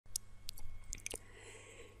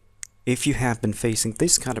If you have been facing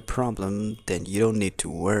this kind of problem, then you don't need to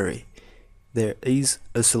worry. There is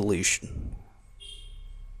a solution.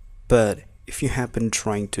 But if you have been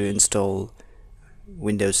trying to install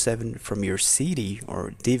Windows 7 from your CD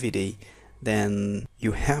or DVD, then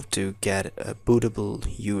you have to get a bootable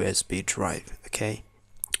USB drive, okay?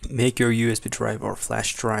 Make your USB drive or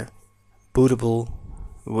flash drive bootable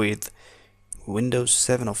with Windows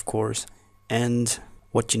 7, of course, and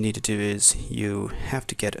what you need to do is you have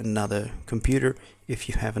to get another computer. If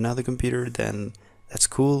you have another computer, then that's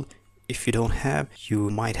cool. If you don't have, you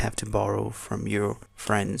might have to borrow from your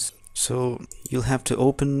friends. So you'll have to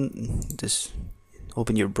open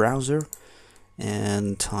your browser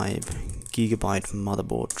and type gigabyte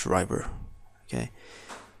motherboard driver, okay,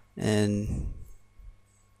 and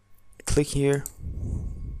click here,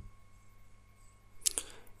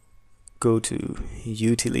 go to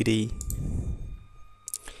utility,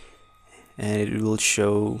 and it will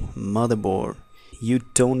show motherboard. You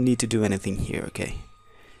don't need to do anything here, okay,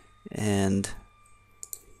 and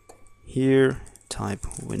here type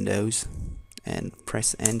Windows and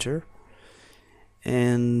press enter,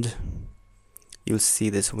 and you'll see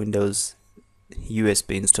this Windows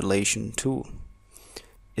USB installation tool.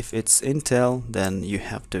 If it's Intel, then you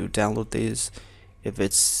have to download this. If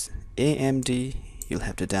it's AMD, you'll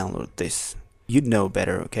have to download this. You'd know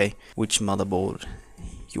better, okay, which motherboard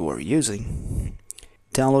you are using.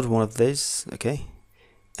 Download one of these, okay,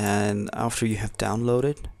 and after you have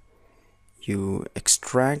downloaded, you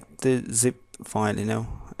extract the zip file,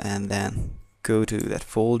 and then go to that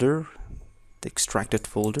folder, the extracted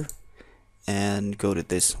folder, and go to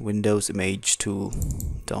this Windows image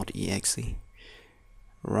tool.exe.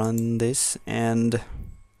 Run this and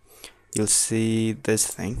you'll see this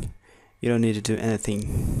thing. You don't need to do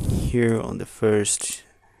anything here on the first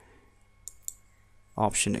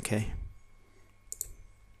option, okay,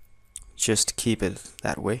 just keep it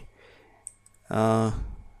that way, and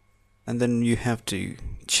then you have to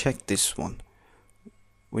check this one.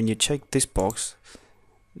 When you check this box,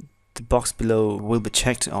 the box below will be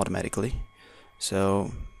checked automatically.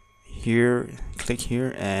 So here, click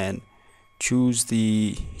here and choose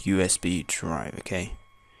the USB drive, okay.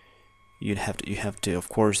 You have to of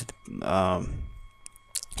course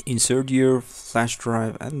insert your flash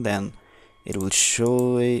drive, and then it will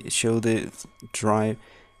show the drive,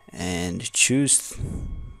 and choose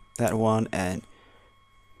that one and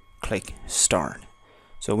click start.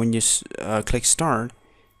 So when you click start,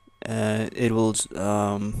 it will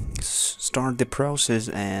start the process,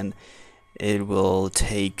 and it will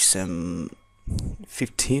take some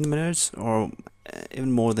 15 minutes or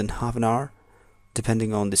even more than half an hour,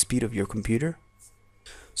 depending on the speed of your computer.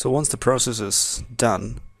 So once the process is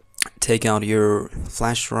done, take out your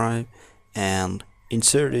flash drive and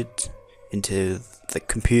insert it into the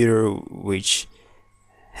computer which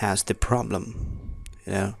has the problem,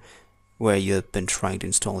 where you've been trying to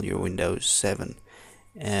install your Windows 7,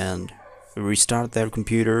 and restart that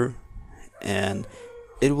computer, and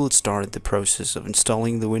it will start the process of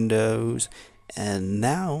installing the Windows. And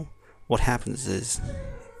now what happens is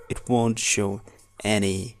it won't show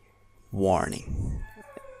any warning,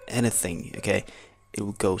 anything, okay. It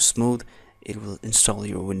will go smooth. It will install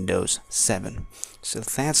your Windows 7. So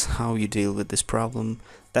that's how you deal with this problem.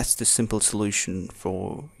 That's the simple solution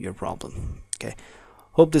for your problem, okay.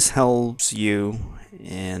 Hope this helps you,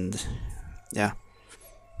 and yeah,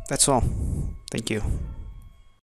 that's all. Thank you.